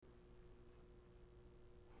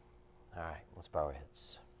All right, let's bow our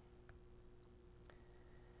heads.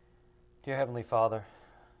 Dear Heavenly Father,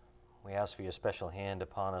 we ask for your special hand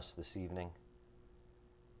upon us this evening.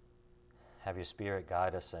 Have your Spirit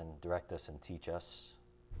guide us and direct us and teach us.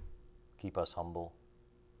 Keep us humble.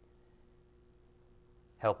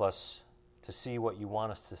 Help us to see what you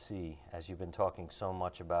want us to see, as you've been talking so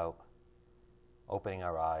much about opening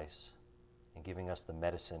our eyes and giving us the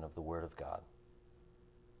medicine of the Word of God.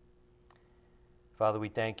 Father, we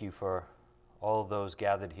thank you for all of those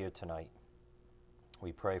gathered here tonight.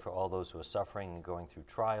 We pray for all those who are suffering and going through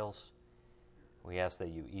trials. We ask that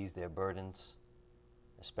you ease their burdens,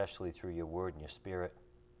 especially through your Word and your Spirit,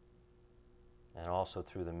 and also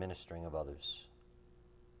through the ministering of others,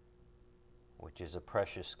 which is a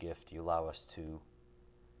precious gift you allow us to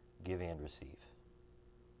give and receive.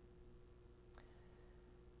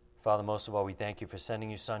 Father, most of all, we thank you for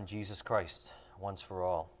sending your Son, Jesus Christ, once for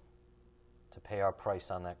all, to pay our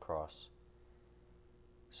price on that cross,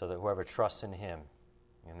 so that whoever trusts in him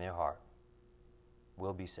in their heart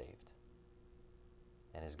will be saved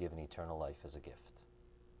and is given eternal life as a gift.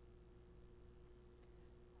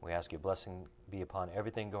 We ask your blessing be upon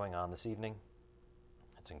everything going on this evening.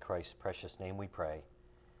 It's in Christ's precious name we pray,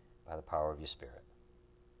 by the power of your Spirit.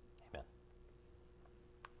 Amen.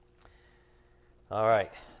 All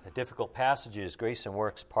right, the difficult passages, Grace and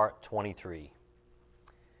Works, part 23.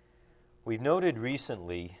 We've noted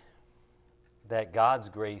recently that God's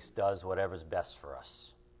grace does whatever's best for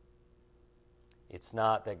us. It's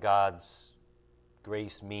not that God's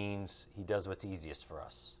grace means he does what's easiest for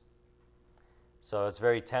us. So it's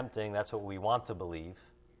very tempting. That's what we want to believe.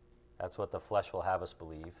 That's what the flesh will have us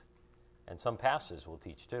believe. And some pastors will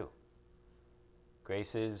teach too.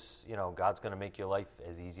 Grace is, God's going to make your life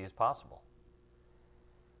as easy as possible.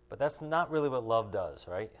 But that's not really what love does,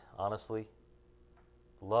 right? Honestly.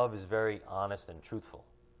 Love is very honest and truthful.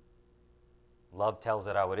 Love tells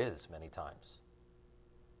it how it is many times.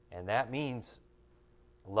 And that means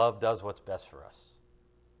love does what's best for us.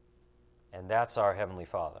 And that's our Heavenly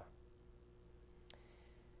Father.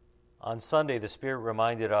 On Sunday, the Spirit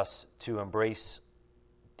reminded us to embrace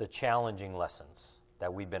the challenging lessons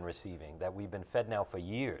that we've been receiving, that we've been fed now for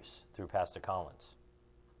years through Pastor Collins.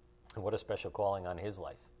 And what a special calling on his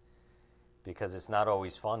life, because it's not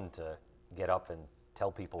always fun to get up and tell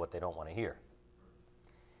people what they don't want to hear.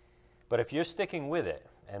 But if you're sticking with it,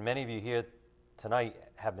 and many of you here tonight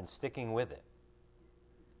have been sticking with it,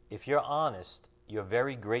 if you're honest, you're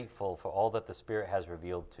very grateful for all that the Spirit has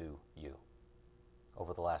revealed to you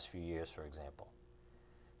over the last few years, for example,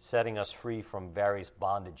 setting us free from various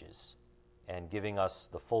bondages and giving us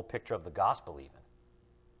the full picture of the gospel even.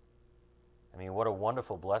 I mean, what a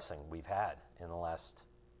wonderful blessing we've had in the last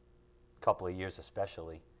couple of years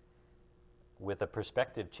especially, with a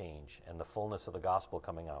perspective change and the fullness of the gospel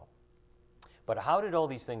coming out. But how did all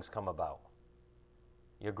these things come about?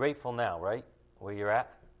 You're grateful now, right? Where you're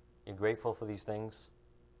at? You're grateful for these things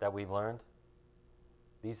that we've learned?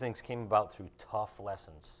 These things came about through tough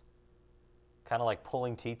lessons. Kind of like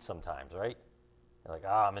pulling teeth sometimes, right? You're like,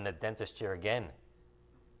 I'm in the dentist chair again.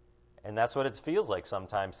 And that's what it feels like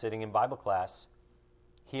sometimes, sitting in Bible class,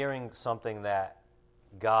 hearing something that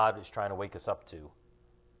God is trying to wake us up to,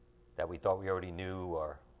 that we thought we already knew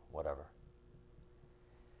or whatever.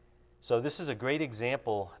 So this is a great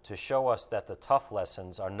example to show us that the tough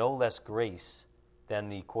lessons are no less grace than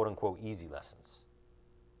the quote-unquote easy lessons.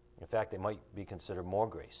 In fact, they might be considered more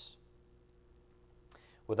grace.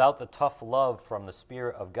 Without the tough love from the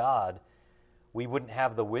Spirit of God, we wouldn't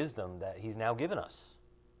have the wisdom that he's now given us.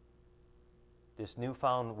 This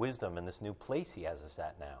newfound wisdom and this new place he has us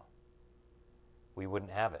at now. We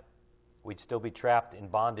wouldn't have it. We'd still be trapped in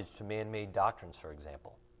bondage to man-made doctrines, for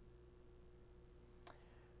example.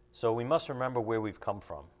 So we must remember where we've come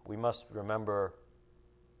from. We must remember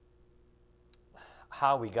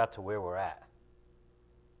how we got to where we're at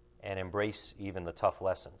and embrace even the tough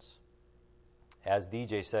lessons. As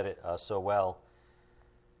DJ said it so well,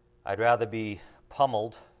 I'd rather be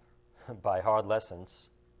pummeled by hard lessons,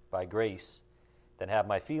 by grace, than have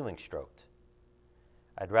my feelings stroked.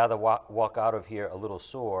 I'd rather walk out of here a little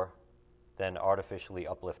sore than artificially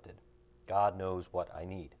uplifted. God knows what I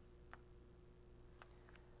need.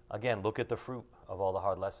 Again, look at the fruit of all the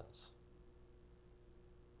hard lessons.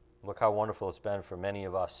 Look how wonderful it's been for many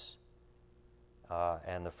of us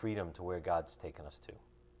and the freedom to where God's taken us to.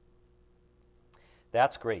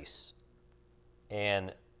 That's grace.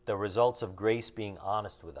 And the results of grace being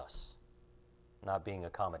honest with us, not being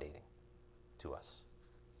accommodating to us.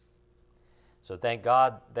 So thank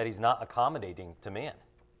God that he's not accommodating to man.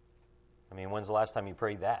 I mean, when's the last time you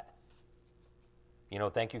prayed that?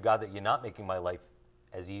 Thank you, God, that you're not making my life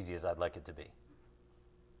as easy as I'd like it to be.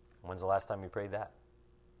 When's the last time you prayed that?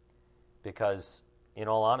 Because, in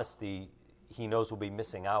all honesty, he knows we'll be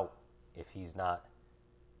missing out if he's not,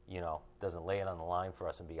 doesn't lay it on the line for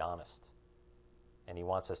us and be honest. And he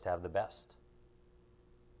wants us to have the best.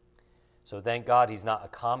 So thank God he's not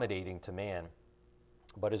accommodating to man,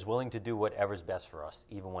 but is willing to do whatever's best for us,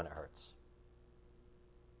 even when it hurts.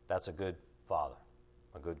 That's a good father,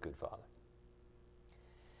 a good father.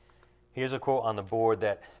 Here's a quote on the board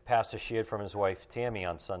that Pastor shared from his wife Tammy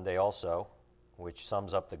on Sunday also, which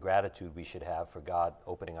sums up the gratitude we should have for God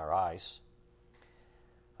opening our eyes.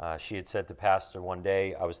 She had said to Pastor one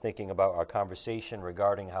day, I was thinking about our conversation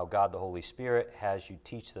regarding how God the Holy Spirit has you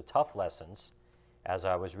teach the tough lessons as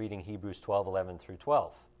I was reading Hebrews 12:11 through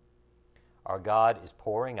 12. Our God is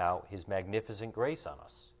pouring out his magnificent grace on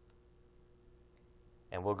us.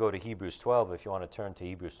 And we'll go to Hebrews 12 if you want to turn to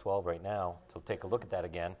Hebrews 12 right now to take a look at that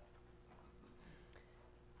again.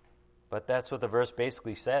 But that's what the verse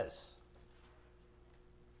basically says.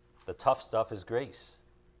 The tough stuff is grace.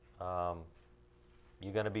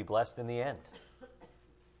 You're going to be blessed in the end.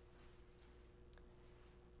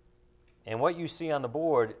 And what you see on the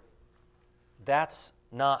board, that's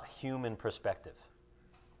not human perspective.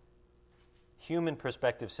 Human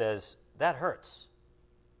perspective says, that hurts.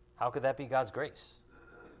 How could that be God's grace?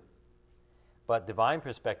 But divine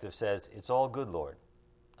perspective says, it's all good, Lord.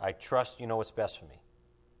 I trust you know what's best for me.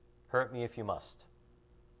 Hurt me if you must.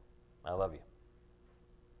 I love you.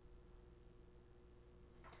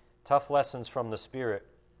 Tough lessons from the Spirit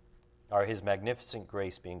are his magnificent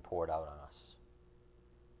grace being poured out on us.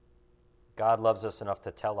 God loves us enough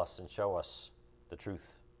to tell us and show us the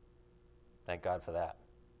truth. Thank God for that.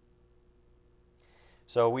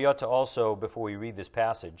 So we ought to also, before we read this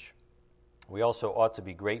passage, we also ought to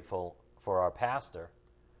be grateful for our pastor,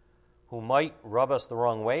 who might rub us the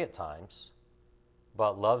wrong way at times,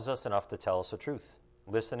 but loves us enough to tell us the truth,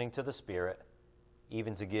 listening to the Spirit,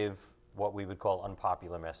 even to give what we would call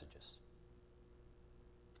unpopular messages.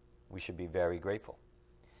 We should be very grateful.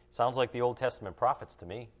 Sounds like the Old Testament prophets to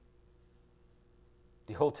me.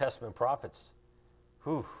 The Old Testament prophets,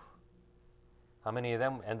 how many of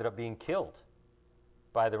them ended up being killed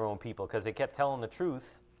by their own people because they kept telling the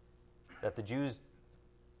truth that the Jews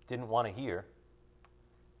didn't want to hear,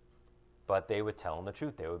 but they were telling the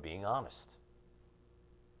truth. They were being honest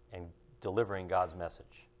and delivering God's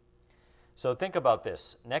message. So think about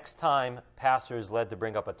this. Next time pastor is led to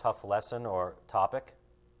bring up a tough lesson or topic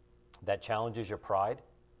that challenges your pride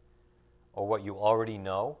or what you already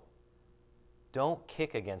know, don't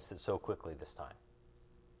kick against it so quickly this time.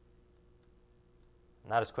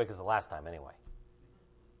 Not as quick as the last time anyway.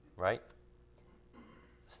 Right?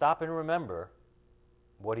 Stop and remember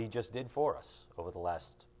what he just did for us over the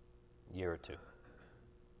last year or two.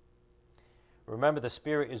 Remember, the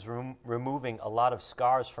Spirit is removing a lot of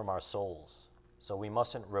scars from our souls, so we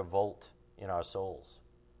mustn't revolt in our souls,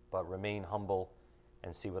 but remain humble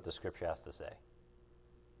and see what the Scripture has to say.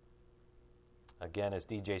 Again, as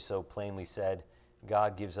DJ so plainly said,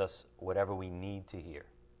 God gives us whatever we need to hear,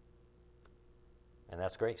 and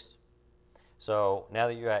that's grace. So now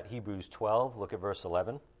that you're at Hebrews 12, look at verse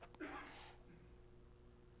 11. It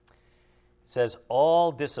says,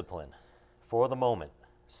 all discipline for the moment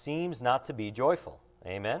seems not to be joyful.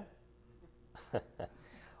 Amen?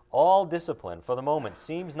 All discipline for the moment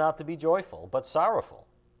seems not to be joyful, but sorrowful.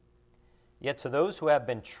 Yet to those who have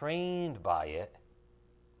been trained by it,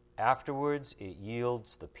 afterwards it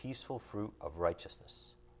yields the peaceful fruit of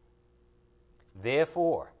righteousness.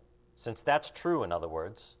 Therefore, since that's true, in other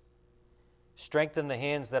words, strengthen the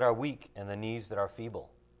hands that are weak and the knees that are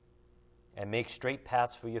feeble, and make straight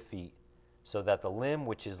paths for your feet, so that the limb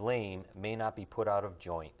which is lame may not be put out of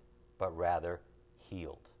joint, but rather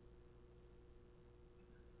healed.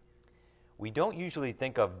 We don't usually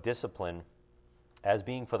think of discipline as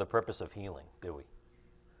being for the purpose of healing, do we?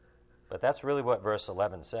 But that's really what verse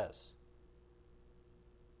 11 says.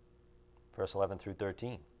 Verse 11 through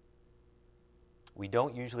 13. We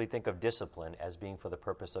don't usually think of discipline as being for the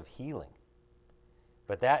purpose of healing.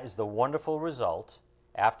 But that is the wonderful result,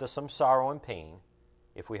 after some sorrow and pain,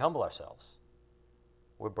 if we humble ourselves.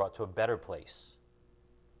 We're brought to a better place,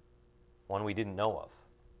 one we didn't know of.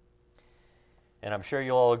 And I'm sure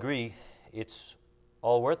you'll all agree it's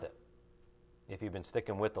all worth it, if you've been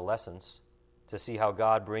sticking with the lessons, to see how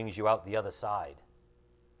God brings you out the other side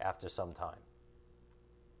after some time.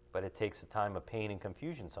 But it takes a time of pain and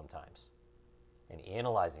confusion sometimes, and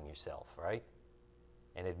analyzing yourself, right?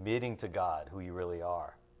 And admitting to God who you really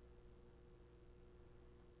are.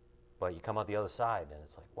 But you come out the other side and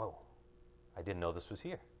it's like, whoa, I didn't know this was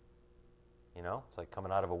here. You know, it's like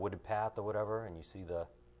coming out of a wooded path or whatever, and you see the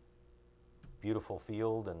beautiful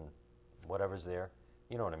field and whatever's there.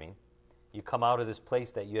 You know what I mean? You come out of this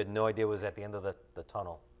place that you had no idea was at the end of the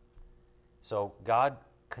tunnel. So God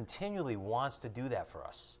continually wants to do that for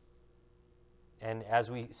us. And as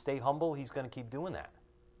we stay humble, he's going to keep doing that.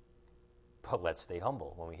 But let's stay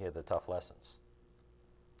humble when we hear the tough lessons.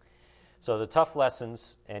 So the tough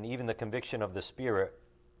lessons and even the conviction of the Spirit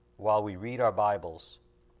while we read our Bibles,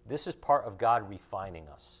 this is part of God refining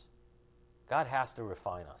us. God has to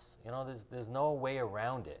refine us. You know, there's no way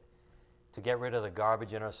around it. To get rid of the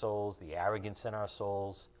garbage in our souls, the arrogance in our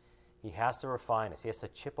souls, he has to refine us. He has to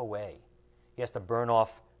chip away. He has to burn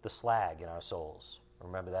off the slag in our souls.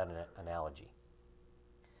 Remember that analogy.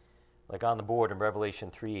 Like on the board in Revelation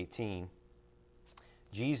 3:18,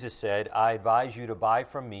 Jesus said, I advise you to buy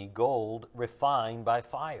from me gold refined by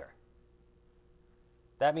fire.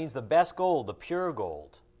 That means the best gold, the pure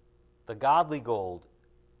gold, the godly gold,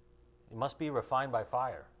 it must be refined by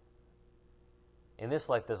fire. In this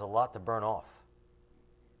life, there's a lot to burn off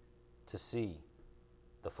to see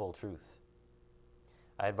the full truth.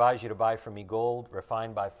 I advise you to buy from me gold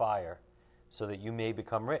refined by fire so that you may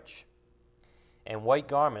become rich, and white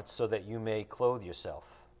garments so that you may clothe yourself,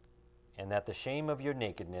 and that the shame of your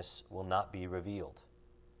nakedness will not be revealed,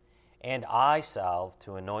 and eye salve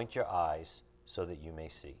to anoint your eyes so that you may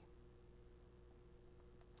see.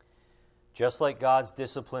 Just like God's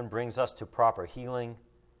discipline brings us to proper healing,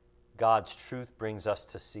 God's truth brings us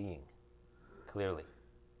to seeing clearly.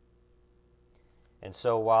 And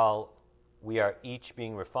so while we are each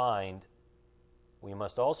being refined, we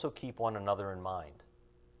must also keep one another in mind,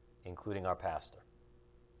 including our pastor.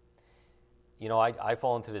 You know, I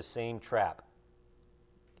fall into the same trap.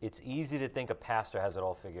 It's easy to think a pastor has it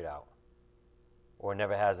all figured out or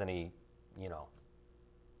never has any,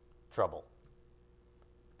 trouble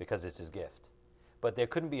because it's his gift. But there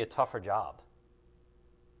couldn't be a tougher job.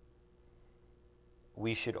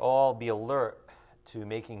 We should all be alert to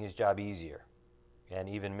making his job easier and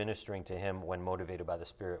even ministering to him when motivated by the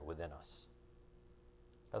Spirit within us.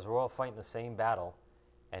 Because we're all fighting the same battle,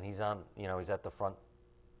 and he's at the front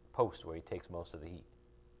post where he takes most of the heat.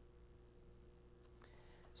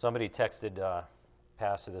 Somebody texted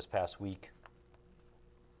Pastor this past week,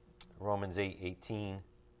 Romans 8:18,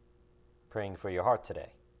 praying for your heart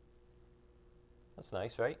today. That's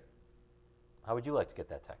nice, right? How would you like to get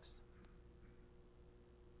that text?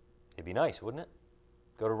 It'd be nice, wouldn't it?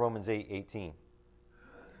 Go to Romans 8:18.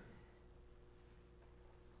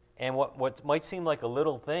 And what might seem like a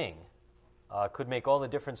little thing could make all the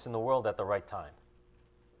difference in the world at the right time.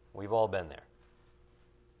 We've all been there.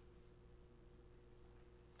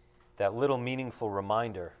 That little meaningful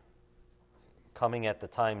reminder coming at the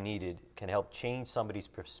time needed can help change somebody's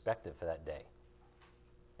perspective for that day.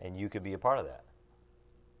 And you could be a part of that.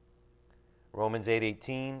 Romans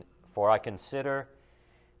 8:18, for I consider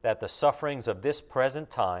that the sufferings of this present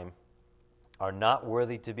time are not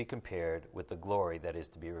worthy to be compared with the glory that is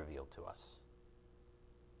to be revealed to us.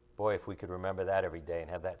 Boy, if we could remember that every day and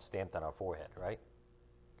have that stamped on our forehead, right?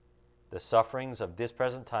 The sufferings of this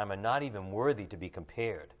present time are not even worthy to be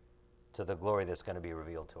compared to the glory that's going to be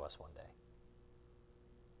revealed to us one day.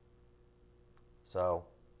 So,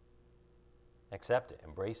 accept it,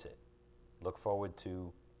 embrace it, look forward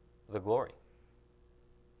to the glory.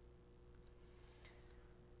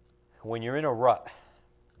 When you're in a rut,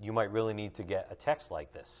 you might really need to get a text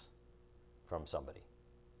like this from somebody,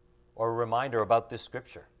 or a reminder about this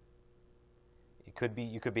scripture.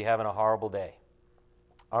 You could be having a horrible day.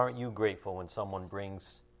 Aren't you grateful when someone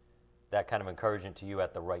brings that kind of encouragement to you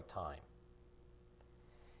at the right time?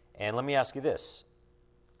 And let me ask you this.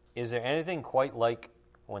 Is there anything quite like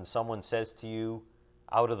when someone says to you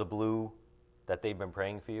out of the blue that they've been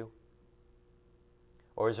praying for you?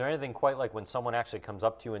 Or is there anything quite like when someone actually comes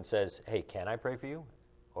up to you and says, hey, can I pray for you?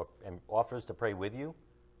 And offers to pray with you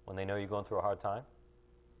when they know you're going through a hard time?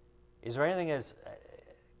 Is there anything as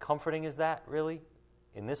comforting as that, really,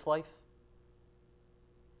 in this life?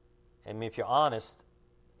 I mean, if you're honest,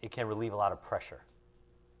 it can relieve a lot of pressure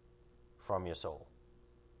from your soul.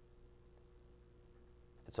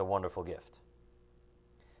 It's a wonderful gift.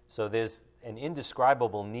 So there's an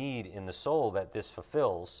indescribable need in the soul that this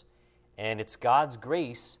fulfills, and it's God's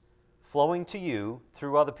grace flowing to you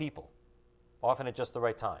through other people, often at just the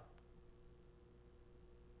right time.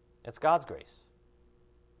 It's God's grace.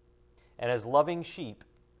 And as loving sheep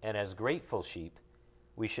and as grateful sheep,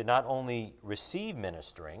 we should not only receive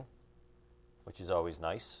ministering, which is always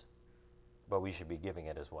nice, but we should be giving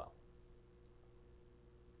it as well.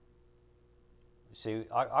 See,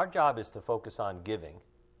 our job is to focus on giving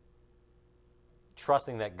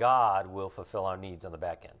trusting that God will fulfill our needs on the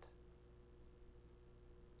back end.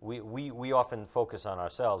 We often focus on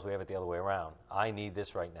ourselves. We have it the other way around. I need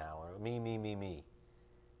this right now, or me,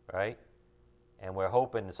 right? And we're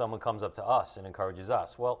hoping someone comes up to us and encourages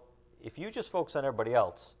us. Well, if you just focus on everybody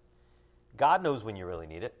else, God knows when you really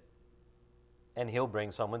need it, and he'll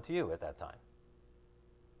bring someone to you at that time.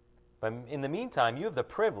 But in the meantime, you have the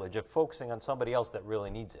privilege of focusing on somebody else that really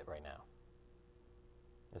needs it right now,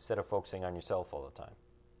 instead of focusing on yourself all the time.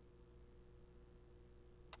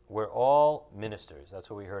 We're all ministers. That's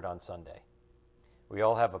what we heard on Sunday. We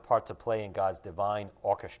all have a part to play in God's divine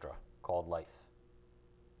orchestra called life.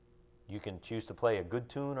 You can choose to play a good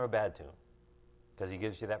tune or a bad tune because he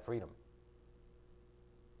gives you that freedom.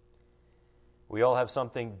 We all have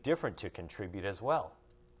something different to contribute as well.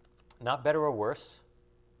 Not better or worse.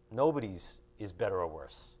 Nobody's is better or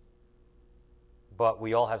worse. But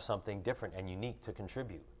we all have something different and unique to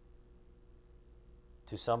contribute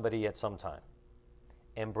to somebody at some time.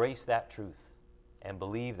 Embrace that truth and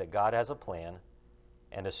believe that God has a plan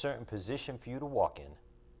and a certain position for you to walk in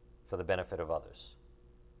for the benefit of others,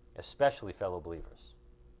 especially fellow believers.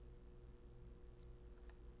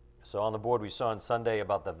 So on the board we saw on Sunday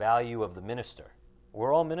about the value of the minister.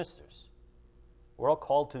 We're all ministers. We're all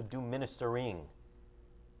called to do ministering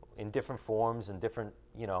in different forms and different,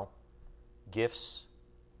 gifts.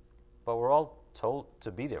 But we're all told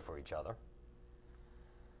to be there for each other.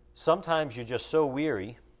 Sometimes you're just so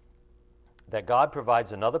weary that God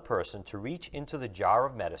provides another person to reach into the jar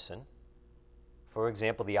of medicine, for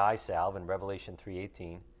example, the eye salve in Revelation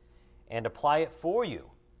 3:18, and apply it for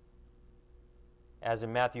you, as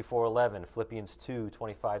in Matthew 4:11, Philippians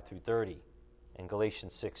 2:25 through 30, and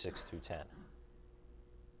Galatians 6:6 through 10.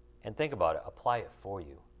 And think about it, apply it for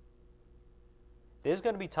you. There's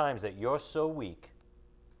going to be times that you're so weak,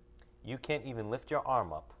 you can't even lift your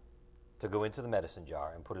arm up to go into the medicine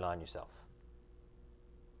jar and put it on yourself.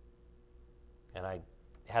 And I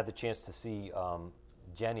had the chance to see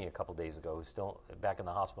Jenny a couple days ago, who's still back in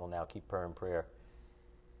the hospital now. Keep her in prayer.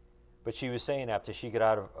 But she was saying after she got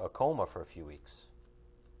out of a coma for a few weeks,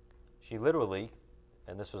 she literally,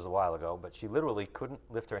 and this was a while ago, but she literally couldn't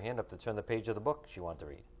lift her hand up to turn the page of the book she wanted to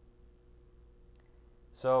read.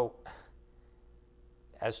 So,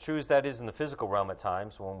 as true as that is in the physical realm at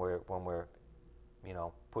times when we're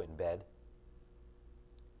put in bed,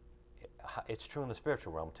 it's true in the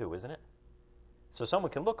spiritual realm too, isn't it? So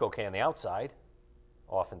someone can look okay on the outside,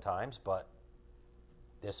 oftentimes, but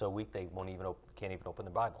they're so weak they can't even open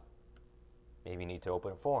the Bible. Maybe you need to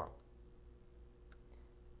open it for them.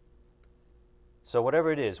 So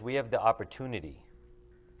whatever it is, we have the opportunity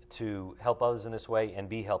to help others in this way and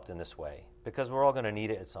be helped in this way, because we're all going to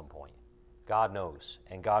need it at some point. God knows,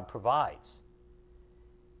 and God provides.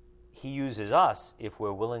 He uses us if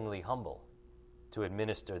we're willingly humble to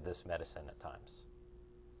administer this medicine at times.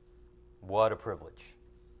 What a privilege.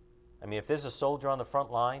 I mean, if there's a soldier on the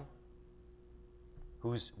front line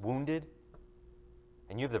who's wounded,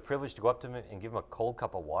 and you have the privilege to go up to him and give him a cold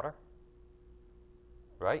cup of water,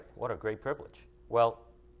 right? What a great privilege. Well,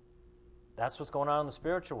 that's what's going on in the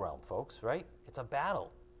spiritual realm, folks, right? It's a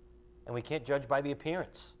battle, and we can't judge by the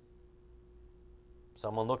appearance.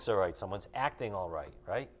 Someone looks all right, someone's acting all right,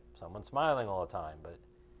 right? Someone's smiling all the time, but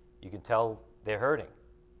you can tell they're hurting.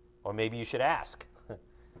 Or maybe you should ask.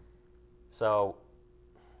 So,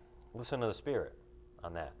 listen to the Spirit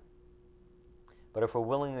on that. But if we're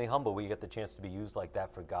willingly humble, we get the chance to be used like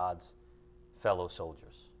that for God's fellow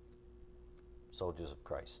soldiers of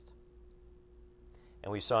Christ.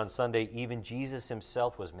 And we saw on Sunday, even Jesus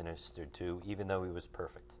himself was ministered to, even though he was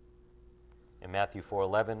perfect. In Matthew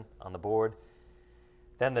 4:11 on the board,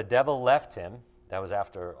 then the devil left him. That was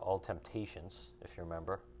after all temptations, if you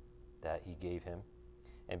remember, that he gave him.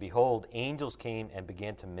 And behold, angels came and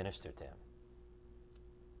began to minister to him.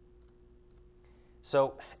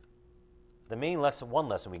 So, the main lesson, one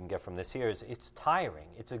lesson we can get from this here is it's tiring,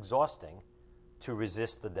 it's exhausting to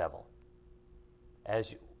resist the devil.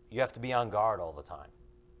 As you have to be on guard all the time,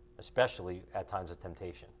 especially at times of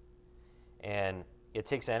temptation. And it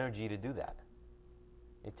takes energy to do that.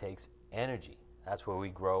 It takes energy. That's where we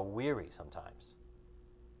grow weary sometimes.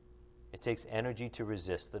 It takes energy to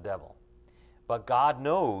resist the devil. But God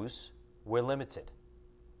knows we're limited.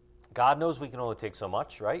 God knows we can only take so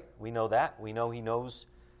much, right? We know that. We know he knows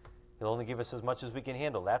he'll only give us as much as we can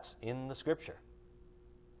handle. That's in the Scripture.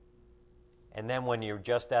 And then when you're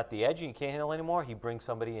just at the edge and you can't handle anymore, he brings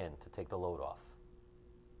somebody in to take the load off.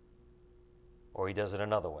 Or he does it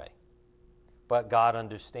another way. But God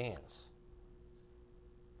understands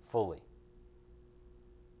fully.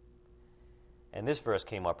 And this verse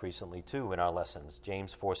came up recently too in our lessons,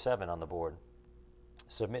 James 4:7 on the board.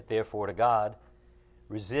 Submit therefore to God,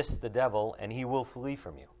 resist the devil, and he will flee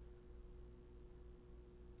from you.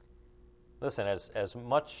 Listen, as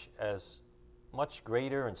much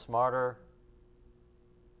greater and smarter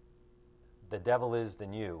the devil is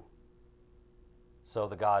than you, so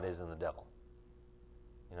the God is in the devil.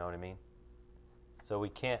 You know what I mean? So we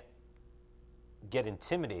can't get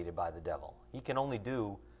intimidated by the devil. He can only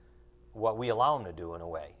do what we allow him to do in a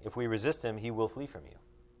way. If we resist him, he will flee from you.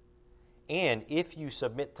 And if you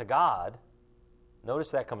submit to God,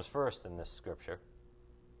 notice that comes first in this scripture.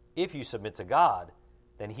 If you submit to God,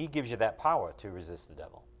 then he gives you that power to resist the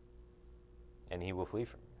devil. And he will flee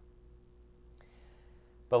from you.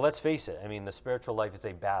 But let's face it, I mean, the spiritual life is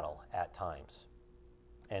a battle at times.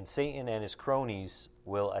 And Satan and his cronies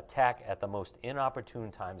will attack at the most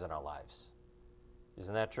inopportune times in our lives.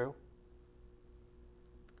 Isn't that true?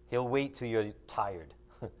 He'll wait till you're tired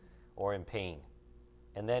or in pain,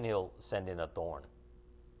 and then he'll send in a thorn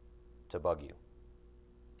to bug you.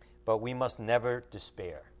 But we must never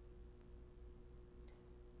despair.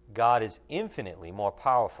 God is infinitely more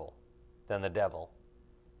powerful than the devil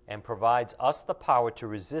and provides us the power to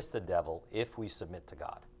resist the devil if we submit to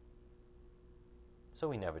God. So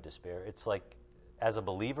we never despair. It's like, as a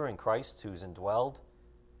believer in Christ who's indwelled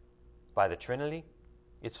by the Trinity,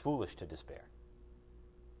 it's foolish to despair.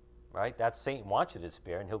 Right? That's Satan wants you to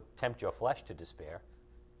despair, and he'll tempt your flesh to despair.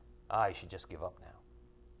 You should just give up now.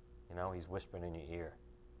 You know, he's whispering in your ear.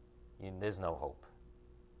 There's no hope.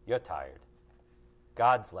 You're tired.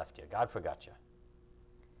 God's left you. God forgot you.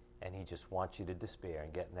 And he just wants you to despair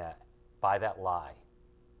and get in that, by that lie.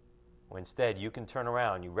 When instead, you can turn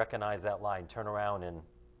around, you recognize that lie, and turn around and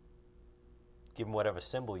give him whatever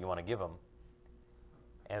symbol you want to give him,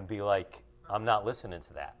 and be like, I'm not listening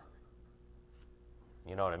to that.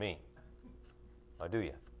 You know what I mean? Or do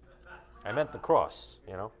you? I meant the cross,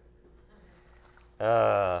 you know?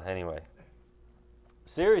 Anyway.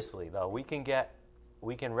 Seriously, though, we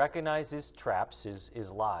can recognize his traps,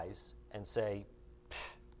 his lies, and say,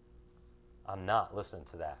 I'm not listening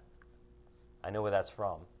to that. I know where that's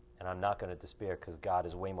from, and I'm not going to despair because God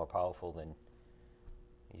is way more powerful than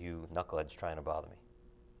you knuckleheads trying to bother me.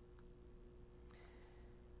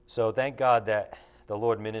 So thank God that the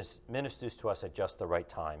Lord ministers to us at just the right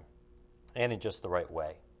time and in just the right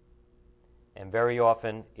way. And very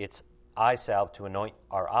often it's eye salve to anoint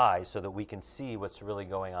our eyes so that we can see what's really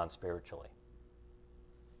going on spiritually.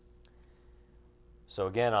 So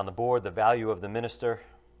again, on the board, the value of the minister.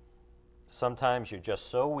 Sometimes you're just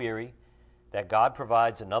so weary that God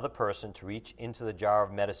provides another person to reach into the jar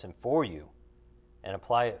of medicine for you and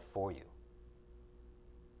apply it for you.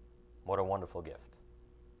 What a wonderful gift.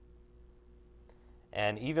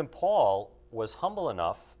 And even Paul was humble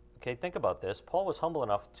enough, okay, think about this, Paul was humble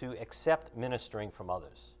enough to accept ministering from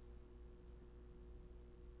others.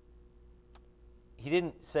 He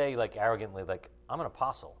didn't say like arrogantly, like, I'm an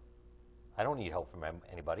apostle. I don't need help from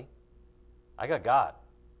anybody. I got God.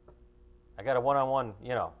 I got a one-on-one,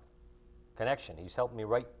 connection. He's helped me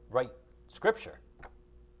write scripture.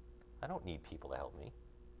 I don't need people to help me.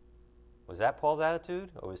 Was that Paul's attitude,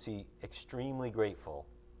 or was he extremely grateful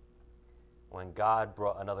when God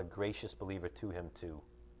brought another gracious believer to him to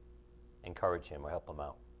encourage him or help him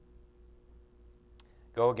out?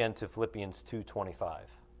 Go again to Philippians 2:25.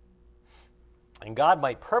 And God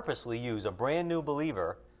might purposely use a brand new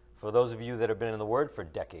believer, for those of you that have been in the Word for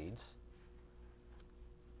decades,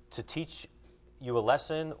 to teach you a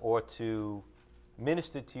lesson or to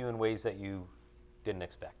minister to you in ways that you didn't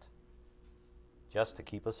expect, just to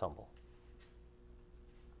keep us humble.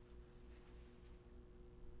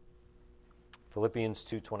 Philippians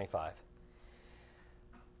 2:25.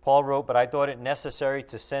 Paul wrote, but I thought it necessary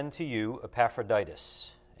to send to you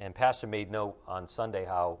Epaphroditus. And Pastor made note on Sunday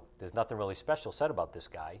how there's nothing really special said about this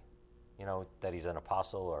guy, that he's an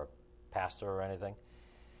apostle or pastor or anything.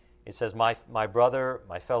 It says, my brother,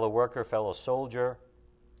 my fellow worker, fellow soldier,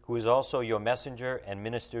 who is also your messenger and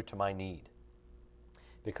minister to my need,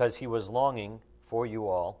 because he was longing for you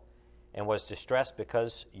all and was distressed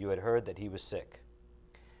because you had heard that he was sick.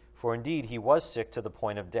 For indeed he was sick to the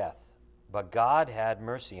point of death, but God had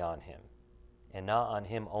mercy on him, and not on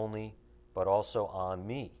him only, but also on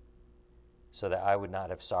me, so that I would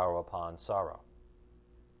not have sorrow upon sorrow.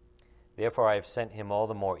 Therefore I have sent him all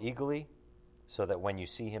the more eagerly, so that when you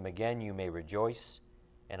see him again you may rejoice,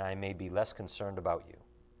 and I may be less concerned about you.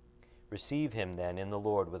 Receive him then in the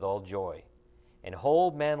Lord with all joy, and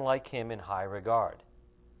hold men like him in high regard,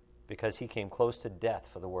 because he came close to death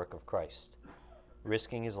for the work of Christ,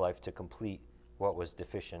 risking his life to complete what was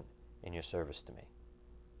deficient in your service to me.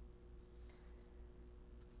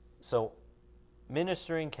 So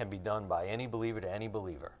Ministering can be done by any believer to any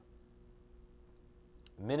believer.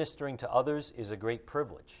 Ministering to others is a great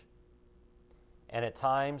privilege. And at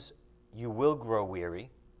times, you will grow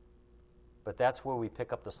weary, but that's where we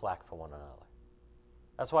pick up the slack for one another.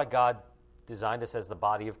 That's why God designed us as the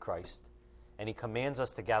body of Christ, and He commands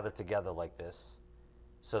us to gather together like this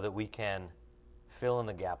so that we can fill in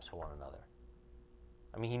the gaps for one another.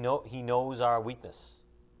 I mean, He knows our weakness.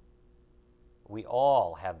 We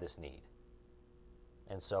all have this need.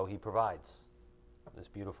 And so He provides this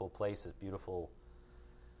beautiful place, this beautiful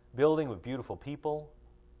building with beautiful people.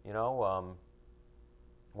 You know,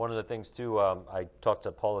 one of the things, too, I talked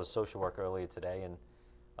to Paula's social worker earlier today, and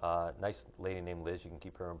a nice lady named Liz, you can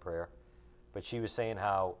keep her in prayer. But she was saying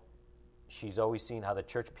how she's always seen how the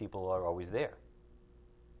church people are always there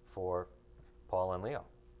for Paul and Leo.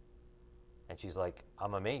 And she's like,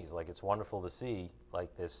 I'm amazed. Like, it's wonderful to see, like,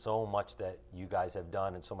 there's so much that you guys have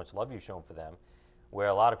done and so much love you've shown for them, where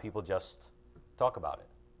a lot of people just talk about it.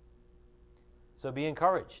 So be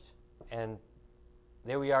encouraged. And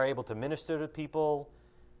there we are, able to minister to people,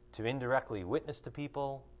 to indirectly witness to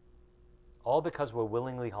people, all because we're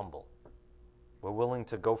willingly humble. We're willing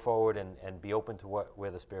to go forward and be open to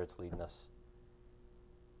where the Spirit's leading us,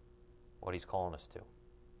 what He's calling us to.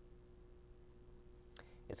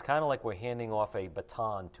 It's kind of like we're handing off a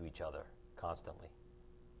baton to each other constantly.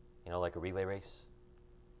 You know, like a relay race.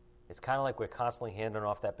 It's kind of like we're constantly handing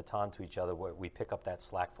off that baton to each other where we pick up that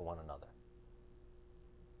slack for one another.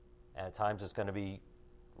 And at times it's going to be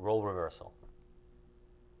role reversal.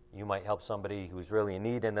 You might help somebody who's really in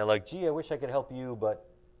need, and they're like, gee, I wish I could help you, but,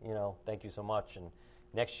 you know, thank you so much. And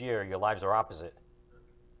next year, your lives are opposite,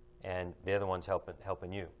 and they're the ones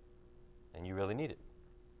helping you, and you really need it.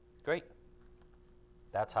 Great.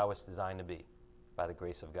 That's how it's designed to be, by the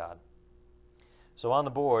grace of God. So on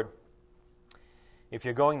the board, if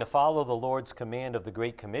you're going to follow the Lord's command of the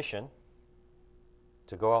Great Commission,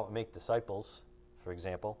 to go out and make disciples, for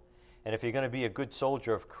example, and if you're going to be a good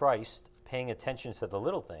soldier of Christ, paying attention to the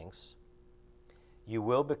little things, you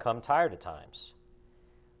will become tired at times.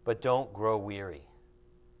 But don't grow weary,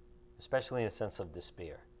 especially in a sense of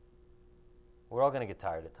despair. We're all going to get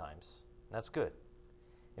tired at times, and that's good.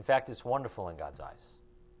 In fact, it's wonderful in God's eyes.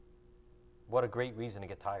 What a great reason to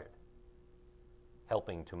get tired.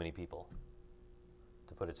 Helping too many people,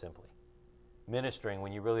 to put it simply. Ministering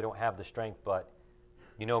when you really don't have the strength, but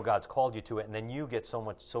you know God's called you to it, and then you get so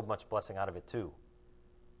much blessing out of it too.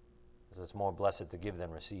 Because it's more blessed to give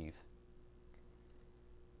than receive.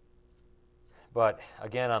 But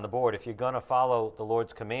again, on the board, if you're going to follow the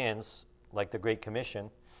Lord's commands, like the Great Commission,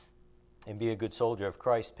 and be a good soldier of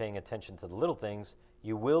Christ, paying attention to the little things,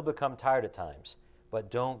 you will become tired at times.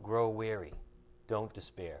 But don't grow weary. Don't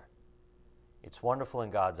despair. It's wonderful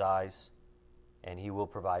in God's eyes, and He will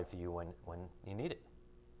provide for you when you need it.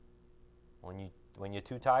 When you're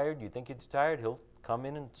too tired, you think you're too tired, He'll come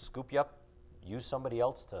in and scoop you up, use somebody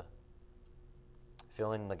else to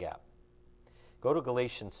fill in the gap. Go to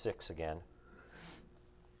Galatians 6 again.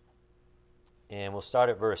 And we'll start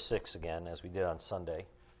at verse 6 again, as we did on Sunday.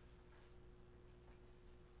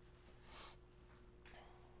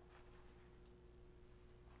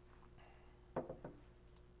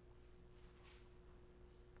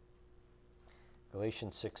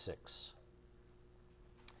 Galatians 6:6.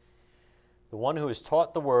 The one who is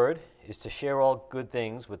taught the word is to share all good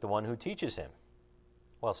things with the one who teaches him.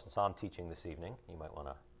 Well, since I'm teaching this evening, you might want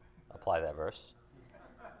to apply that verse.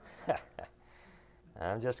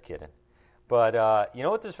 I'm just kidding. But you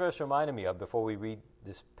know what this verse reminded me of before we read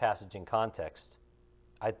this passage in context?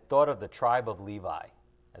 I thought of the tribe of Levi.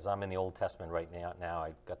 As I'm in the Old Testament right now,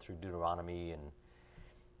 I got through Deuteronomy and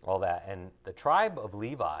all that. And the tribe of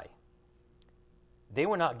Levi, they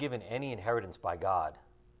were not given any inheritance by God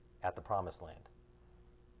at the Promised Land.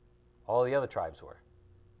 All the other tribes were.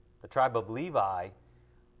 The tribe of Levi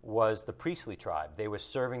was the priestly tribe. They were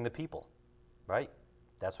serving the people, right?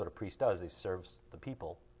 That's what a priest does. He serves the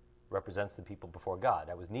people, represents the people before God.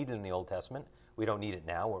 That was needed in the Old Testament. We don't need it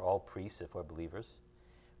now. We're all priests if we're believers.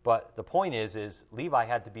 But the point is Levi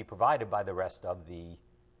had to be provided by the rest of the,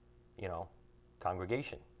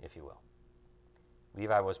 congregation, if you will.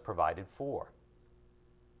 Levi was provided for.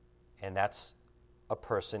 And that's a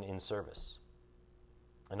person in service.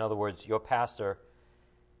 In other words, your pastor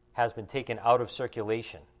has been taken out of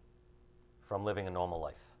circulation from living a normal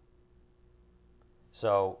life.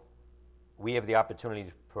 So we have the opportunity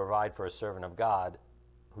to provide for a servant of God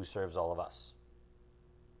who serves all of us.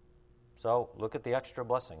 So look at the extra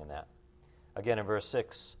blessing in that. Again, in verse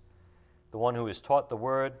 6, the one who is taught the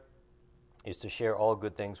word is to share all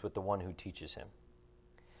good things with the one who teaches him.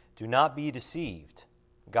 Do not be deceived.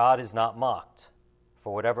 God is not mocked.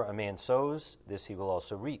 For whatever a man sows, this he will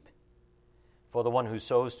also reap. For the one who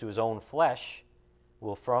sows to his own flesh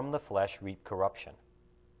will from the flesh reap corruption.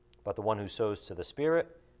 But the one who sows to the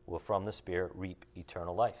Spirit will from the Spirit reap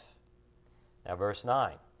eternal life. Now, verse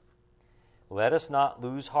 9. Let us not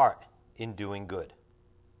lose heart in doing good.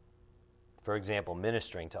 For example,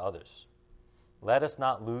 ministering to others. Let us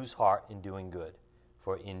not lose heart in doing good,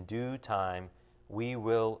 for in due time we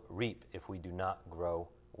will reap if we do not grow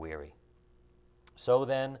weary. So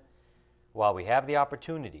then, while we have the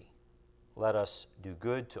opportunity, let us do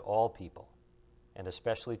good to all people, and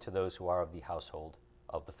especially to those who are of the household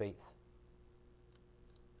of the faith.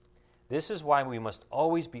 This is why we must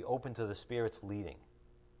always be open to the Spirit's leading.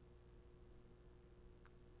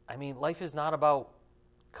 I mean, life is not about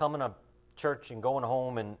coming to church and going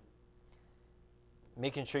home and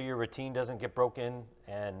making sure your routine doesn't get broken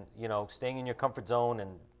and, staying in your comfort zone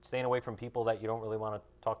and staying away from people that you don't really want to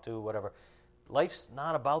talk to, whatever. Life's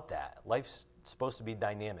not about that. Life's supposed to be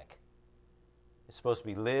dynamic. It's supposed to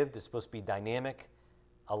be lived. It's supposed to be dynamic,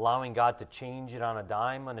 allowing God to change it on a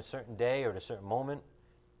dime on a certain day or at a certain moment,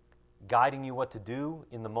 guiding you what to do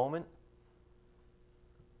in the moment,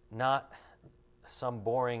 not some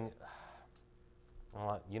boring,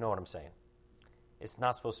 you know what I'm saying. It's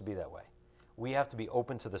not supposed to be that way. We have to be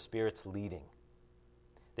open to the Spirit's leading.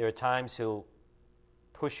 There are times He'll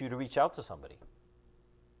push you to reach out to somebody,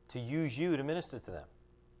 to use you to minister to them,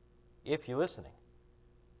 if you're listening.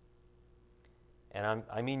 And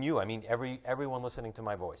I mean everyone listening to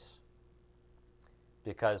my voice.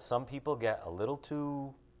 Because some people get a little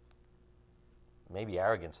too, maybe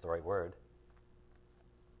arrogant's the right word,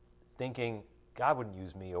 thinking God wouldn't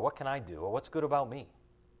use me, or what can I do, or what's good about me?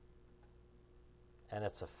 And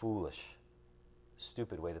it's a foolish,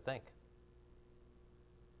 stupid way to think.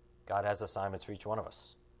 God has assignments for each one of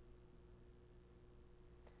us.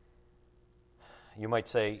 You might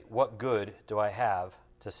say, what good do I have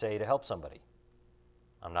to say to help somebody?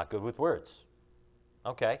 I'm not good with words.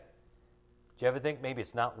 Okay. Do you ever think maybe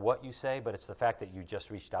it's not what you say, but it's the fact that you just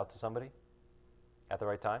reached out to somebody at the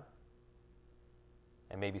right time?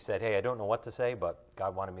 And maybe said, hey, I don't know what to say, but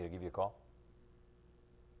God wanted me to give you a call?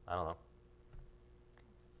 I don't know.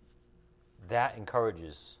 That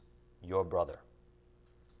encourages your brother.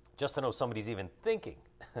 Just to know somebody's even thinking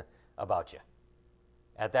about you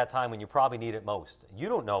at that time when you probably need it most. You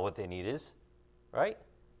don't know what their need is, right?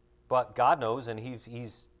 But God knows, and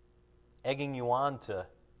He's egging you on to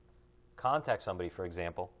contact somebody, for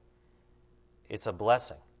example. It's a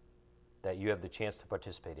blessing that you have the chance to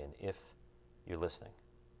participate in if you're listening.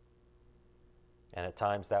 And at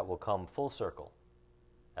times that will come full circle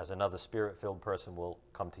as another Spirit-filled person will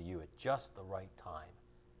come to you at just the right time.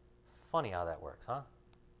 Funny how that works, huh?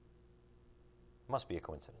 Must be a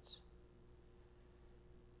coincidence.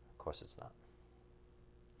 Of course it's not.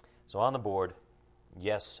 So on the board,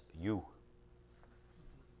 yes, you.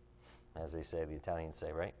 As they say, the Italians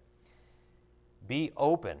say, right? Be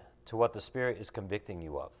open to what the Spirit is convicting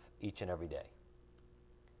you of each and every day.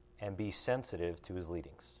 And be sensitive to His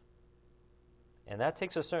leadings. And that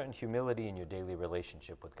takes a certain humility in your daily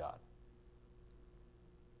relationship with God.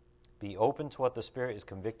 Be open to what the Spirit is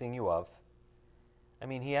convicting you of. I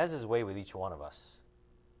mean, He has His way with each one of us.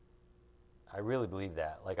 I really believe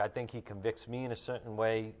that. Like, I think He convicts me in a certain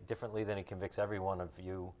way differently than He convicts every one of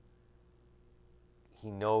you.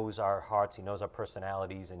 He knows our hearts, He knows our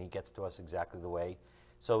personalities, and He gets to us exactly the way.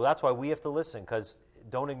 So that's why we have to listen, because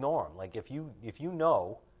don't ignore Him. Like, if you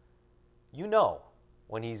know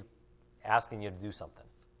when He's asking you to do something,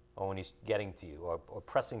 or when He's getting to you, or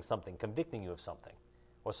pressing something, convicting you of something,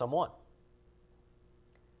 or someone.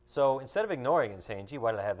 So instead of ignoring it and saying, gee,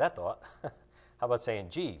 why did I have that thought? How about saying,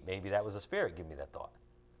 gee, maybe that was the Spirit giving me that thought,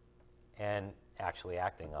 and actually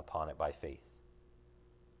acting upon it by faith.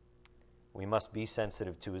 We must be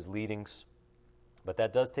sensitive to His leadings, but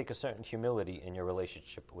that does take a certain humility in your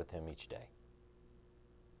relationship with Him each day.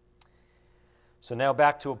 So now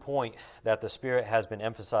back to a point that the Spirit has been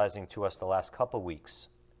emphasizing to us the last couple weeks,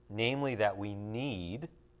 namely that we need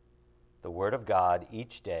the Word of God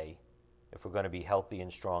each day if we're going to be healthy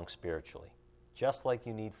and strong spiritually, just like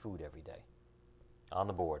you need food every day. On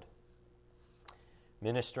the board.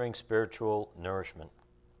 Ministering spiritual nourishment.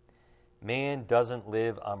 Man doesn't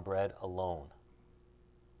live on bread alone.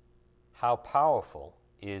 How powerful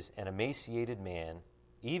is an emaciated man,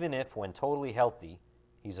 even if, when totally healthy,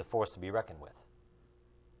 he's a force to be reckoned with?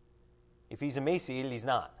 If he's emaciated, he's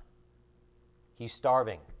not. He's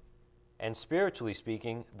starving. And spiritually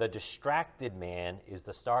speaking, the distracted man is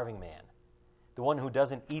the starving man. The one who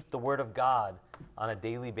doesn't eat the Word of God on a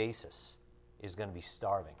daily basis is going to be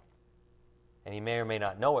starving. And he may or may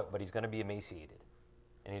not know it, but he's going to be emaciated.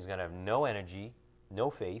 and he's going to have no energy, no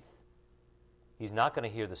faith. He's not going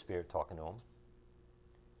to hear the Spirit talking to him.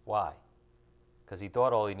 Why? Because he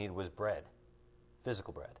thought all he needed was bread,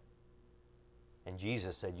 physical bread. And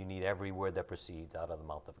Jesus said you need every word that proceeds out of the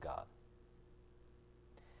mouth of God.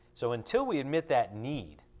 So until we admit that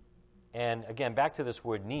need, and again, back to this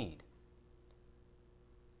word need,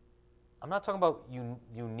 I'm not talking about you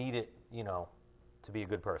need it, to be a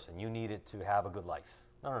good person. You need it to have a good life.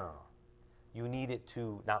 No. You need it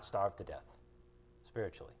to not starve to death,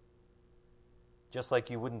 spiritually. Just like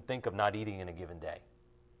you wouldn't think of not eating in a given day.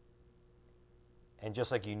 And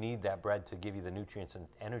just like you need that bread to give you the nutrients and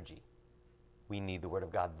energy, we need the Word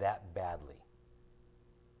of God that badly.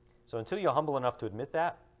 So until you're humble enough to admit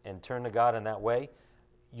that and turn to God in that way,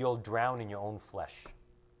 you'll drown in your own flesh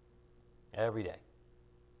every day.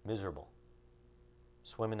 Miserable.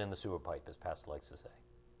 Swimming in the sewer pipe, as Pastor likes to say,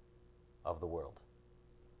 of the world.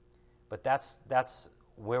 But that's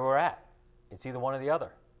where we're at. It's either one or the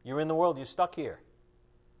other. You're in the world, you're stuck here.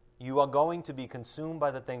 You are going to be consumed by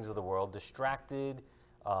the things of the world, distracted,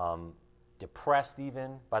 depressed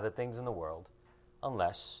even by the things in the world,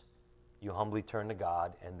 unless you humbly turn to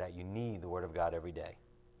God and that you need the Word of God every day.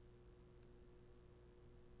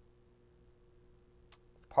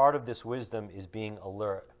 Part of this wisdom is being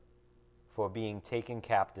alert for being taken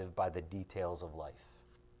captive by the details of life.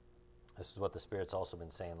 This is what the Spirit's also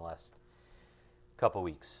been saying the last couple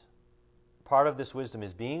weeks. Part of this wisdom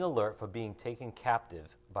is being alert for being taken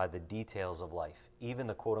captive by the details of life, even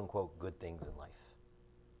the quote-unquote good things in life,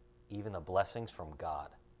 even the blessings from God.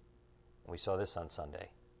 We saw this on Sunday.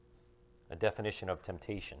 A definition of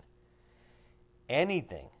temptation.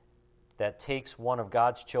 Anything that takes one of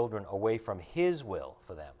God's children away from His will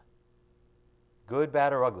for them, good,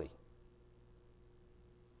 bad, or ugly.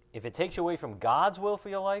 If it takes you away from God's will for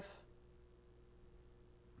your life,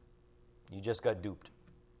 you just got duped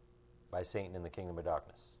by Satan in the kingdom of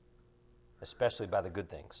darkness, especially by the good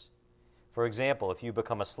things. For example, if you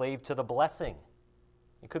become a slave to the blessing,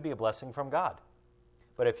 it could be a blessing from God.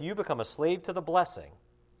 But if you become a slave to the blessing,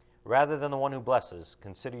 rather than the one who blesses,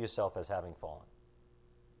 consider yourself as having fallen.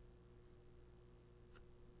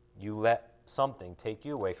 You let something take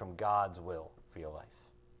you away from God's will for your life.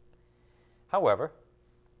 However,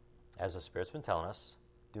 as the Spirit's been telling us,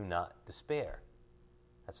 do not despair.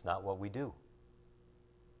 That's not what we do.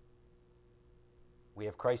 We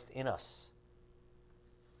have Christ in us.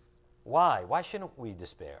 Why? Why shouldn't we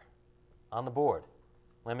despair? On the board,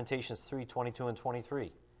 Lamentations 3:22 and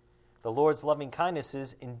 23. The Lord's loving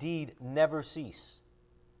kindnesses indeed never cease.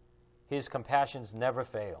 His compassions never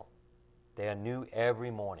fail. They are new every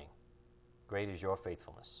morning. Great is your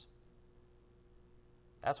faithfulness.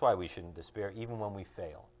 That's why we shouldn't despair even when we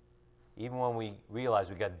fail. Even when we realize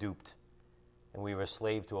we got duped and we were a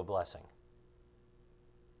slave to a blessing.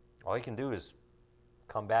 All you can do is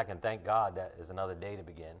come back and thank God that is another day to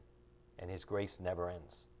begin, and His grace never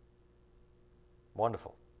ends.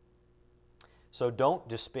 Wonderful. So don't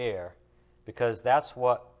despair, because that's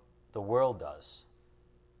what the world does,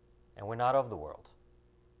 and we're not of the world.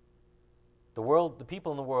 The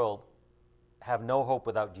people in the world have no hope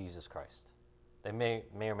without Jesus Christ. They may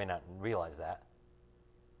or may not realize that,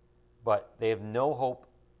 but they have no hope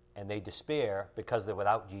and they despair because they're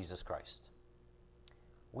without Jesus Christ.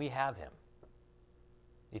 We have Him.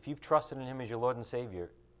 If you've trusted in Him as your Lord and Savior,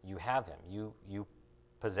 you have Him. You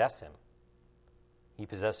possess Him. He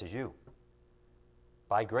possesses you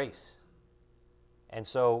by grace. And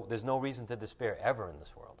so there's no reason to despair ever in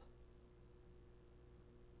this world.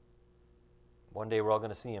 One day we're all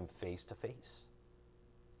going to see Him face to face.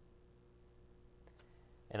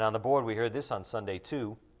 And on the board we heard this on Sunday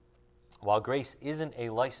too. While grace isn't a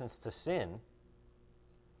license to sin,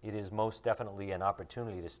 it is most definitely an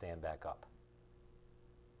opportunity to stand back up.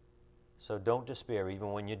 So don't despair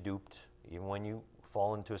even when you're duped, even when you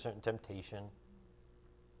fall into a certain temptation.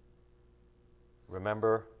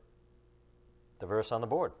 Remember the verse on the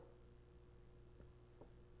board.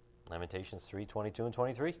 Lamentations 3:22 and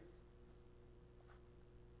 23.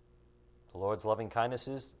 The Lord's loving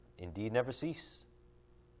kindnesses indeed never cease.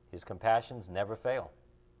 His compassions never fail.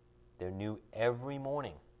 They're new every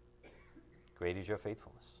morning. Great is your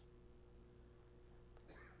faithfulness.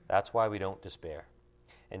 That's why we don't despair.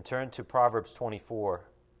 And turn to Proverbs 24,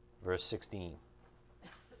 verse 16.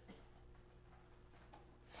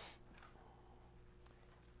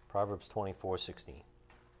 Proverbs 24:16.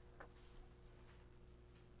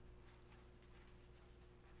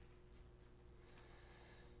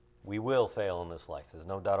 We will fail in this life. There's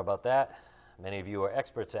no doubt about that. Many of you are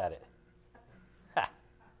experts at it. Ha!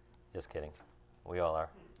 Just kidding. We all are.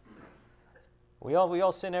 We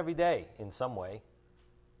all sin every day in some way.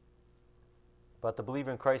 But the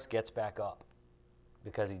believer in Christ gets back up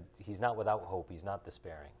because he's not without hope. He's not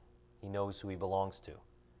despairing. He knows who he belongs to.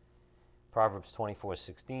 Proverbs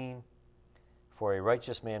 24:16, for a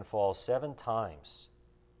righteous man falls 7 times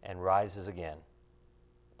and rises again,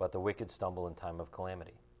 but the wicked stumble in time of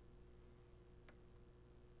calamity.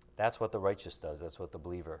 That's what the righteous does. That's what the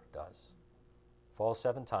believer does. Falls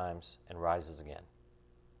 7 times and rises again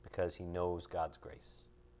because he knows God's grace.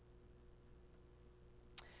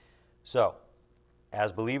 So,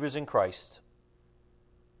 as believers in Christ,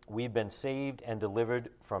 we've been saved and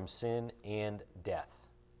delivered from sin and death.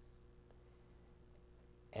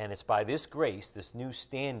 And it's by this grace, this new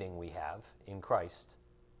standing we have in Christ,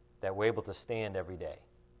 that we're able to stand every day.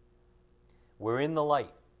 We're in the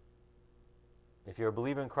light. If you're a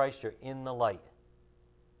believer in Christ, you're in the light.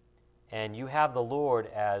 And you have the Lord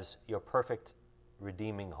as your perfect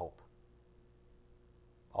redeeming hope.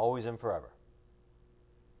 Always and forever.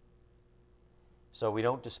 So we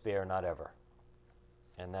don't despair, not ever.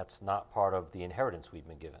 And that's not part of the inheritance we've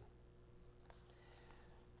been given.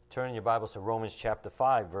 Turn in your Bibles to Romans chapter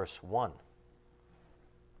 5, verse 1.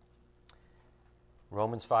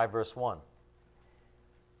 Romans 5, verse 1.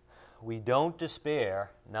 We don't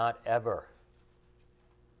despair, not ever.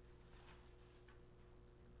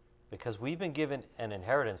 Because we've been given an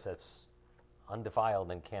inheritance that's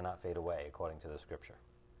undefiled and cannot fade away, according to the Scripture.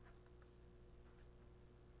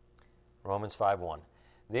 Romans 5:1.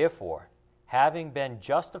 Therefore, having been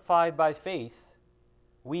justified by faith,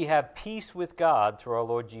 we have peace with God through our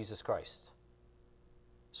Lord Jesus Christ.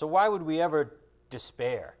 So why would we ever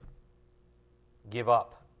despair, give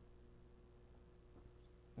up?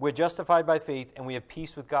 We're justified by faith, and we have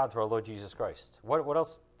peace with God through our Lord Jesus Christ. What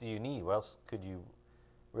else do you need? What else could you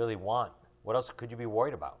really want? What else could you be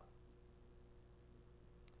worried about?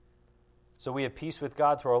 So we have peace with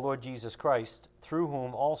God through our Lord Jesus Christ, through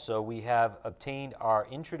whom also we have obtained our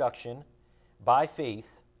introduction by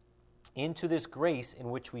faith into this grace in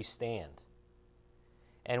which we stand.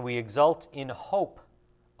 And we exult in hope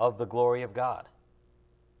of the glory of God.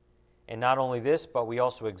 And not only this, but we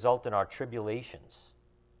also exult in our tribulations,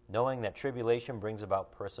 knowing that tribulation brings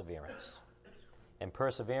about perseverance. And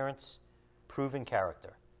perseverance, proven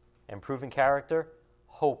character. And proven character,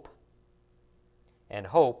 hope. And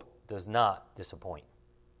hope does not disappoint,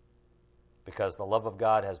 because the love of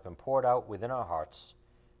God has been poured out within our hearts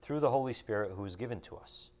through the Holy Spirit who is given to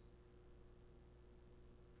us.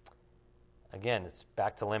 Again, it's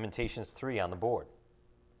back to Lamentations 3 on the board.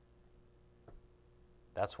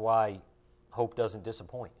 That's why hope doesn't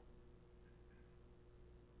disappoint.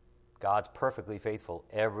 God's perfectly faithful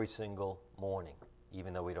every single morning,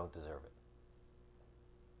 even though we don't deserve it.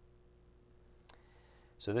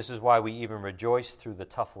 So this is why we even rejoice through the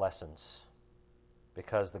tough lessons,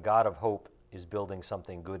 because the God of hope is building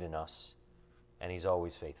something good in us, and he's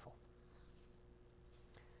always faithful.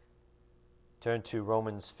 Turn to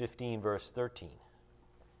Romans 15, verse 13.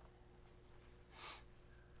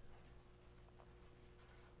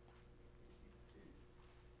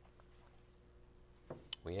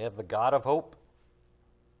 We have the God of hope,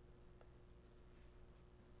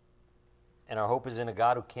 and our hope is in a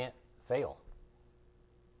God who can't fail.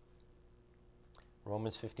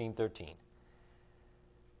 Romans 15:13.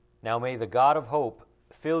 Now may the God of hope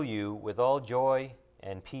fill you with all joy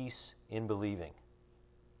and peace in believing,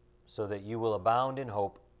 so that you will abound in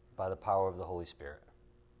hope by the power of the Holy Spirit.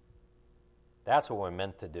 That's what we're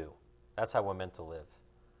meant to do. That's how we're meant to live.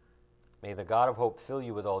 May the God of hope fill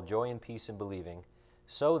you with all joy and peace in believing,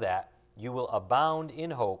 so that you will abound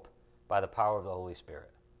in hope by the power of the Holy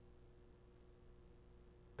Spirit.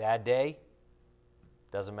 Bad day?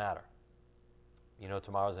 Doesn't matter. You know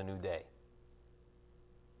tomorrow's a new day.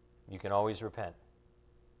 You can always repent.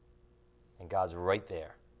 And God's right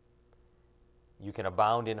there. You can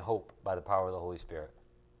abound in hope by the power of the Holy Spirit.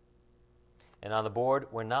 And on the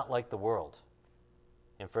board, we're not like the world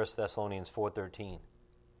in 1 Thessalonians 4:13.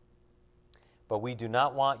 But we do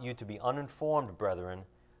not want you to be uninformed, brethren,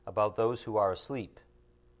 about those who are asleep,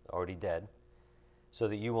 already dead, so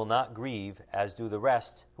that you will not grieve as do the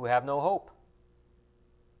rest who have no hope.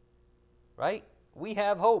 Right? We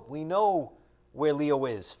have hope. We know where Leo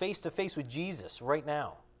is, face to face with Jesus right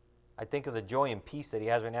now. I think of the joy and peace that he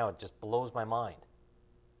has right now. It just blows my mind,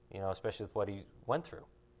 especially with what he went through.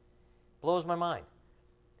 Blows my mind.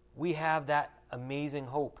 We have that amazing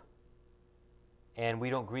hope, and we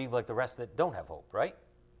don't grieve like the rest that don't have hope, right?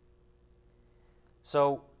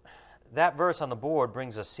 So that verse on the board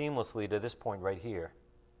brings us seamlessly to this point right here,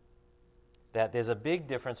 that there's a big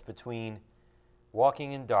difference between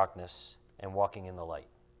walking in darkness and walking in the light.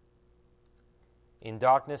 In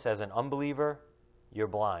darkness, as an unbeliever, you're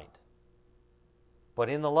blind. But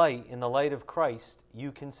in the light of Christ,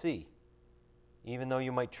 you can see. Even though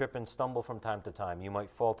you might trip and stumble from time to time, you might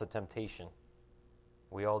fall to temptation.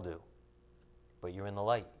 We all do. But you're in the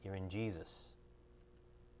light. You're in Jesus.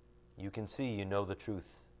 You can see, you know the truth,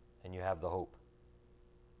 and you have the hope.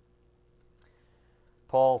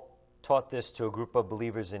 Paul taught this to a group of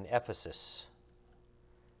believers in Ephesus.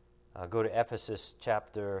 Go to Ephesus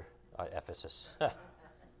chapter... Ephesus.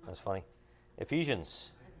 That's funny. Ephesians.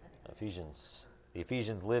 The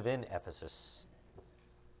Ephesians live in Ephesus.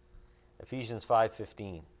 Ephesians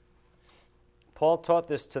 5:15. Paul taught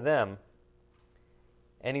this to them,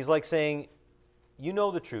 and he's like saying, you know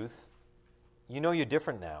the truth. You know you're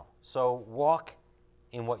different now. So walk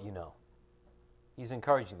in what you know. He's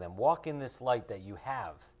encouraging them. Walk in this light that you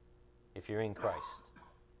have if you're in Christ.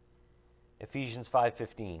 Ephesians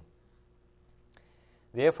 5:15.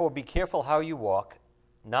 Therefore be careful how you walk,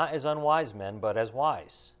 not as unwise men, but as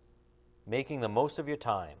wise, making the most of your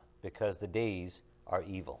time, because the days are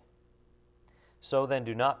evil. So then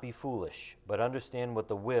do not be foolish, but understand what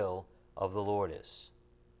the will of the Lord is.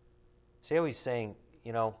 See how he's saying,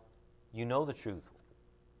 you know the truth.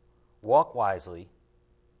 Walk wisely,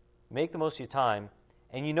 make the most of your time,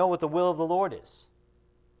 and you know what the will of the Lord is.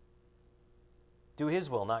 Do his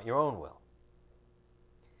will, not your own will.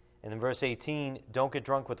 And in verse 18, don't get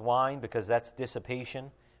drunk with wine, because that's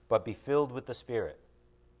dissipation, but be filled with the Spirit,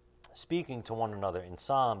 speaking to one another in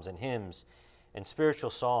psalms and hymns and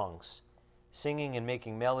spiritual songs, singing and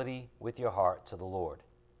making melody with your heart to the Lord,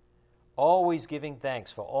 always giving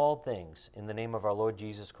thanks for all things in the name of our Lord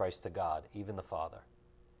Jesus Christ to God, even the Father,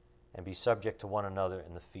 and be subject to one another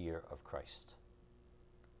in the fear of Christ.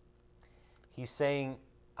 He's saying,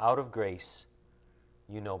 out of grace,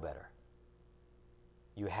 you know better.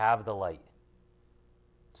 You have the light.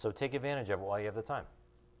 So take advantage of it while you have the time.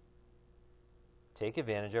 Take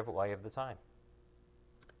advantage of it while you have the time.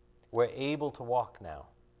 We're able to walk now.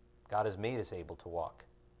 God has made us able to walk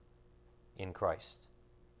in Christ.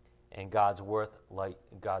 And God's word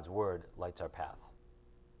lights our path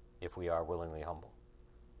if we are willingly humble.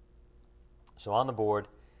 So on the board,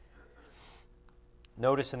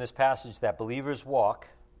 notice in this passage that believers walk,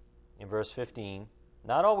 in verse 15,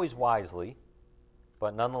 not always wisely,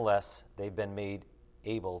 but nonetheless, they've been made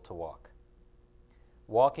able to walk.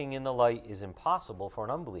 Walking in the light is impossible for an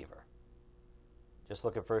unbeliever. Just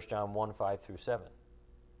look at 1 John 1, 5 through 7.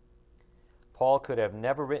 Paul could have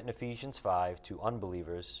never written Ephesians 5 to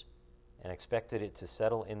unbelievers and expected it to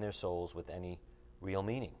settle in their souls with any real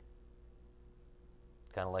meaning.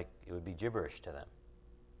 Kind of like it would be gibberish to them.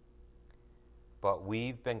 But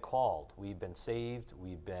we've been called, we've been saved,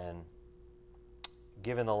 we've been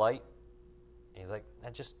given the light. And he's like,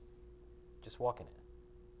 just walk in it.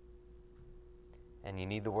 And you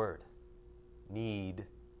need the Word. Need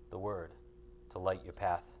the Word to light your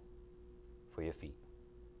path for your feet.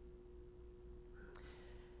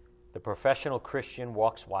 The professional Christian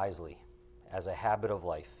walks wisely as a habit of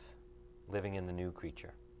life, living in the new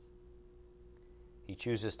creature. He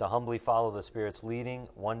chooses to humbly follow the Spirit's leading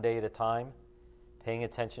one day at a time, paying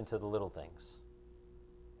attention to the little things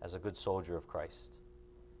as a good soldier of Christ.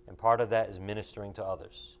 And part of that is ministering to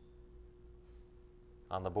others.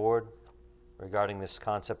 On the board, regarding this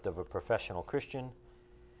concept of a professional Christian,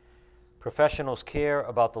 professionals care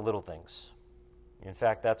about the little things. In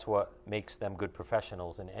fact, that's what makes them good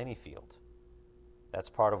professionals in any field. That's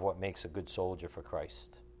part of what makes a good soldier for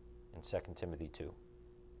Christ in 2 Timothy 2.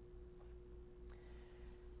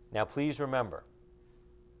 Now, please remember,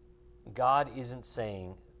 God isn't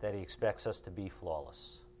saying that he expects us to be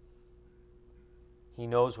flawless. He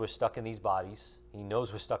knows we're stuck in these bodies. He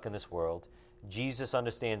knows we're stuck in this world. Jesus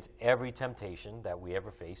understands every temptation that we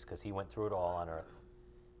ever face because he went through it all on earth.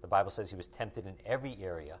 The Bible says he was tempted in every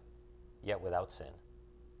area, yet without sin.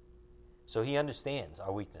 So he understands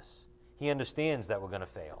our weakness. He understands that we're going to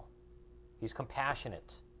fail. He's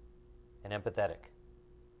compassionate and empathetic.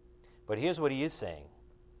 But here's what he is saying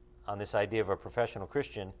on this idea of a professional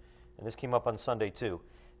Christian, and this came up on Sunday too.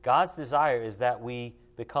 God's desire is that we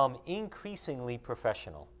become increasingly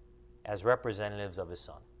professional as representatives of his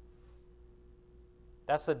Son.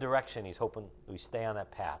 That's the direction he's hoping we stay on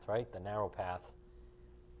that path, right? The narrow path.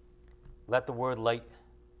 Let the Word light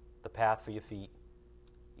the path for your feet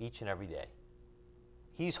each and every day.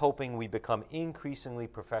 He's hoping we become increasingly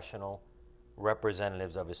professional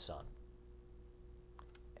representatives of his Son.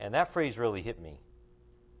 And that phrase really hit me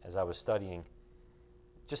as I was studying.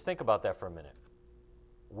 Just think about that for a minute.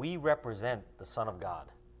 We represent the Son of God.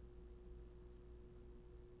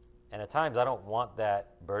 And at times I don't want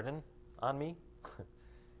that burden on me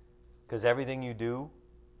because everything you do,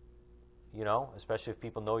 especially if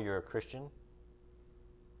people know you're a Christian,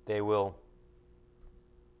 They will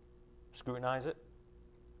scrutinize it.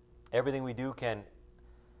 Everything we do can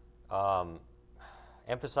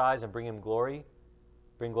emphasize and bring glory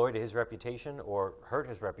to his reputation or hurt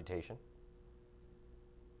his reputation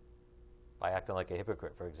by acting like a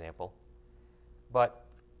hypocrite, for example. But,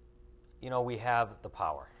 we have the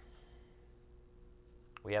power.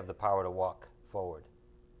 We have the power to walk forward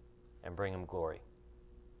and bring him glory.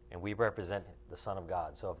 And we represent the Son of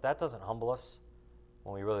God. So if that doesn't humble us,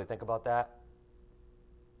 when we really think about that,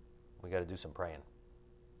 we got to do some praying.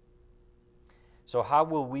 So how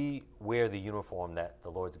will we wear the uniform that the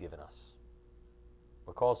Lord's given us?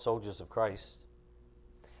 We're called soldiers of Christ.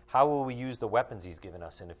 How will we use the weapons he's given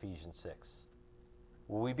us in Ephesians 6?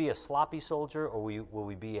 Will we be a sloppy soldier, or will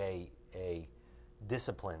we be a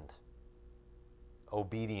disciplined,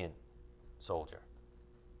 obedient soldier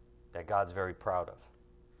that God's very proud of?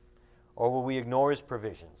 Or will we ignore his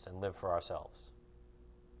provisions and live for ourselves,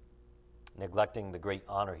 neglecting the great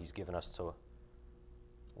honor he's given us to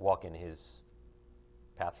walk in his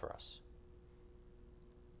path for us?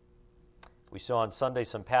 We saw on Sunday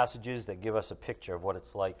some passages that give us a picture of what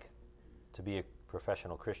it's like to be a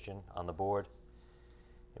professional Christian on the board.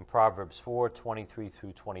 In Proverbs 4:23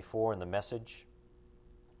 through 24 in the Message,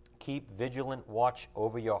 keep vigilant watch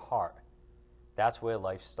over your heart. That's where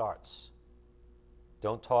life starts.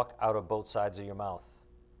 Don't talk out of both sides of your mouth.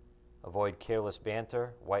 Avoid careless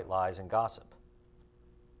banter, white lies, and gossip.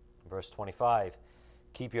 Verse 25,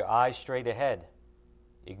 keep your eyes straight ahead.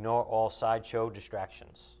 Ignore all sideshow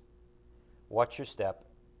distractions. Watch your step,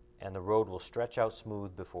 and the road will stretch out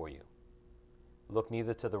smooth before you. Look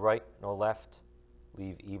neither to the right nor left.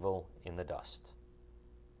 Leave evil in the dust.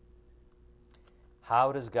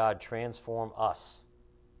 How does God transform us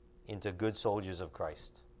into good soldiers of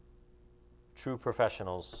Christ? True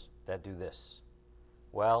professionals that do this.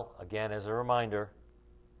 Well, again, as a reminder,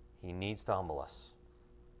 he needs to humble us.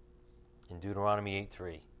 In Deuteronomy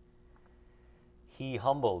 8:3, he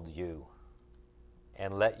humbled you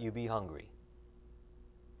and let you be hungry,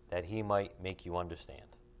 that he might make you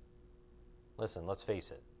understand. Listen, let's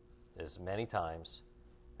face it. There's many times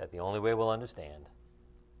that the only way we'll understand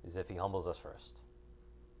is if he humbles us first.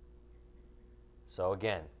 So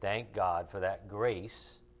again, thank God for that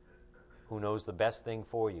grace, who knows the best thing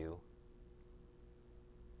for you,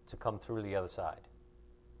 to come through the other side.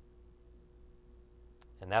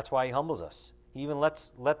 And that's why he humbles us. He even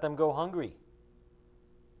let them go hungry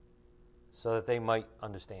so that they might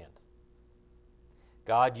understand.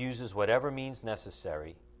 God uses whatever means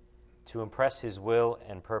necessary to impress his will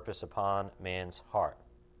and purpose upon man's heart,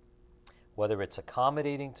 whether it's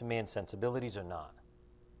accommodating to man's sensibilities or not.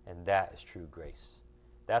 And that is true grace.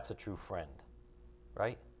 That's a true friend,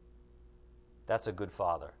 right? That's a good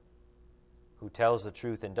father who tells the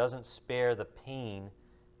truth and doesn't spare the pain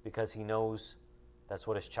because he knows that's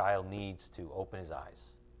what his child needs to open his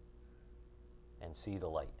eyes and see the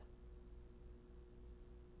light.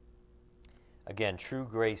 Again, true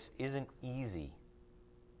grace isn't easy,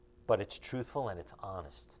 but it's truthful and it's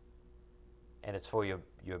honest. And it's for your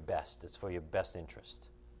best. It's for your best interest.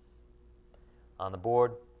 On the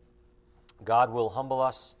board, God will humble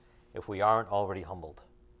us if we aren't already humbled.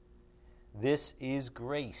 This is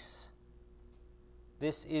grace.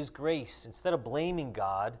 This is grace. Instead of blaming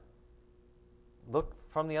God, look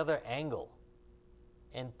from the other angle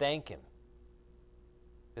and thank him.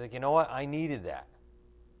 Be like, you know what? I needed that.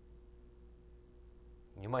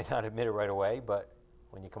 You might not admit it right away, but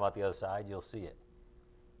when you come out the other side, you'll see it.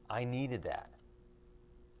 I needed that.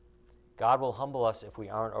 God will humble us if we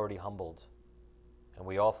aren't already humbled. And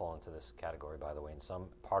we all fall into this category, by the way, in some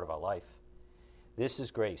part of our life. This is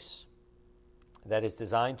grace that is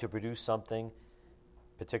designed to produce something,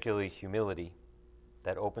 particularly humility,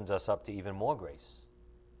 that opens us up to even more grace,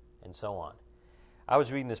 and so on. I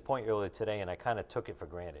was reading this point earlier today, and I kind of took it for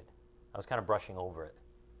granted. I was kind of brushing over it.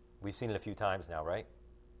 We've seen it a few times now, right?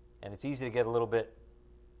 And it's easy to get a little bit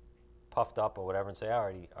puffed up or whatever and say,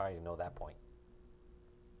 I already know that point.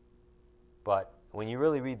 But when you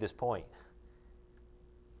really read this point,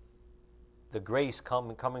 the grace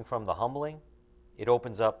coming from the humbling, it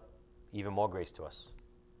opens up even more grace to us.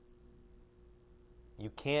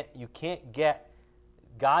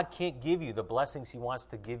 God can't give you the blessings he wants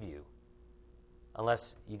to give you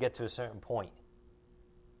unless you get to a certain point.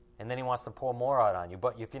 And then he wants to pour more out on you.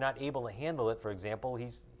 But if you're not able to handle it, for example,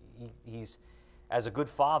 he's as a good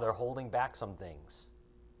father, holding back some things.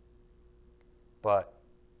 But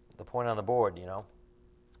the point on the board,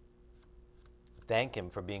 thank him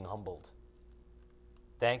for being humbled.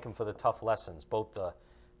 Thank him for the tough lessons, both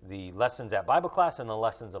the lessons at Bible class and the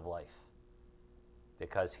lessons of life,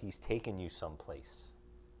 because he's taken you someplace.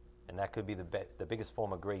 And that could be the biggest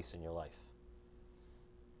form of grace in your life.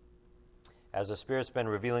 As the Spirit's been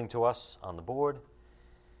revealing to us on the board,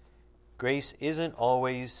 grace isn't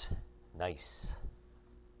always nice.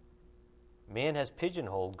 Man has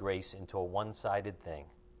pigeonholed grace into a one-sided thing,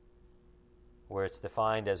 where it's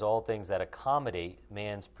defined as all things that accommodate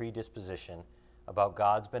man's predisposition about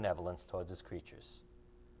God's benevolence towards his creatures.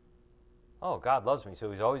 Oh, God loves me,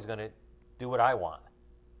 so he's always going to do what I want.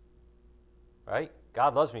 Right?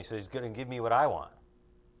 God loves me, so he's going to give me what I want.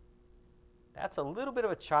 That's a little bit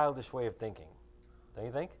of a childish way of thinking, don't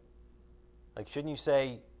you think? Like, shouldn't you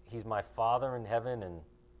say, he's my Father in heaven, and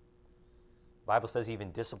the Bible says he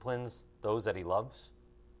even disciplines those that he loves?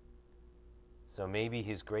 So maybe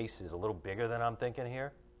his grace is a little bigger than I'm thinking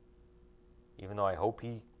here, even though I hope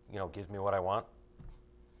he, gives me what I want.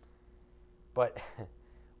 But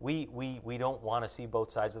we don't want to see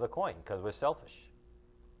both sides of the coin because we're selfish.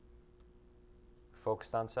 We're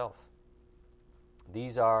focused on self.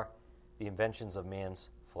 These are the inventions of man's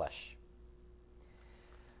flesh.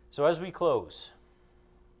 So as we close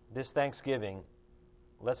this Thanksgiving,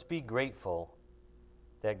 let's be grateful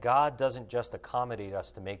that God doesn't just accommodate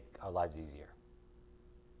us to make our lives easier.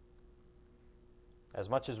 As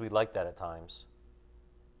much as we like that at times,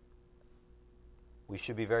 we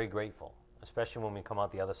should be very grateful, especially when we come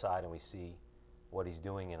out the other side and we see what he's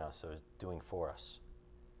doing in us or doing for us.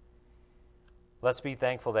 Let's be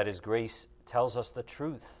thankful that his grace tells us the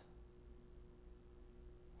truth.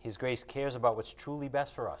 His grace cares about what's truly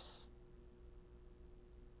best for us,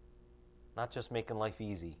 not just making life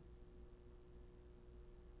easy.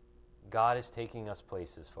 God is taking us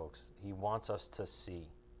places, folks. He wants us to see.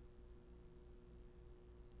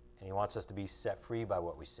 And he wants us to be set free by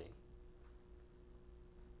what we see.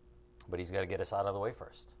 But he's got to get us out of the way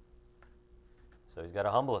first. So he's got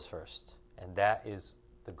to humble us first. And that is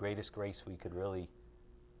the greatest grace we could really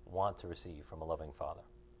want to receive from a loving Father.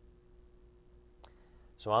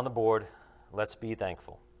 So on the board, let's be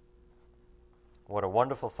thankful. What a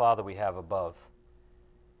wonderful Father we have above.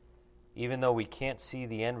 Even though we can't see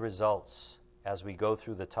the end results as we go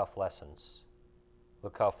through the tough lessons,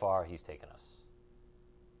 look how far he's taken us.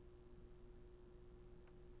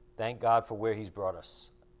 Thank God for where he's brought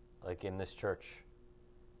us, like in this church,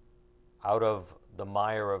 out of the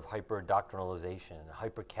mire of hyper-doctrinalization and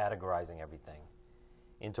hyper-categorizing everything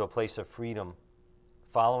into a place of freedom,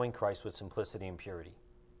 following Christ with simplicity and purity.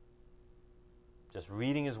 Just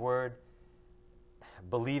reading his word,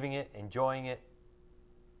 believing it, enjoying it,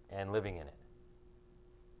 and living in it.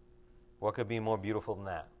 What could be more beautiful than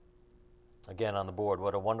that? Again, on the board,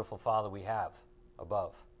 what a wonderful Father we have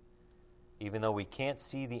above. Even though we can't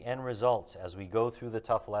see the end results as we go through the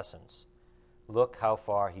tough lessons, look how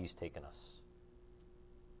far he's taken us.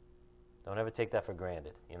 Don't ever take that for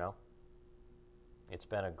granted, It's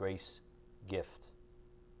been a grace gift.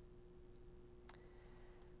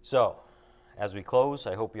 So, as we close,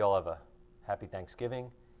 I hope you all have a happy Thanksgiving,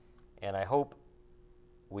 and I hope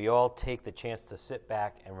we all take the chance to sit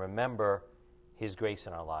back and remember his grace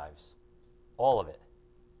in our lives. All of it.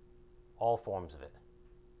 All forms of it.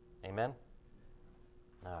 Amen?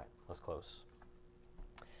 All right, let's close.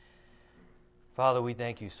 Father, we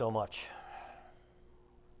thank you so much.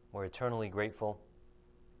 We're eternally grateful,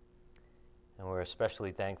 and we're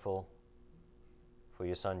especially thankful for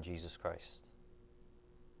your Son, Jesus Christ.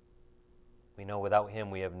 We know without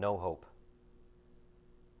him we have no hope.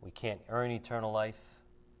 We can't earn eternal life.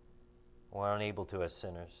 We're unable to as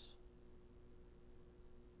sinners.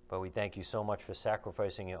 But we thank you so much for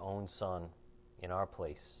sacrificing your own Son in our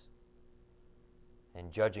place and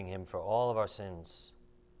judging him for all of our sins,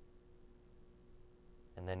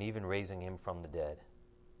 and then even raising him from the dead.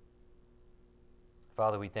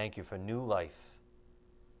 Father, we thank you for new life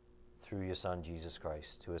through your Son, Jesus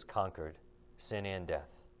Christ, who has conquered sin and death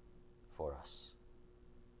for us,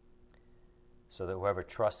 so that whoever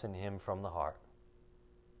trusts in him from the heart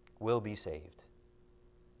will be saved,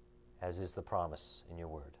 as is the promise in your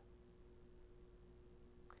word.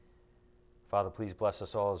 Father, please bless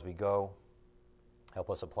us all as we go. Help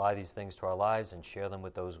us apply these things to our lives and share them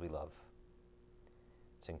with those we love.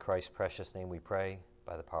 It's in Christ's precious name we pray,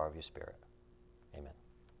 by the power of your Spirit.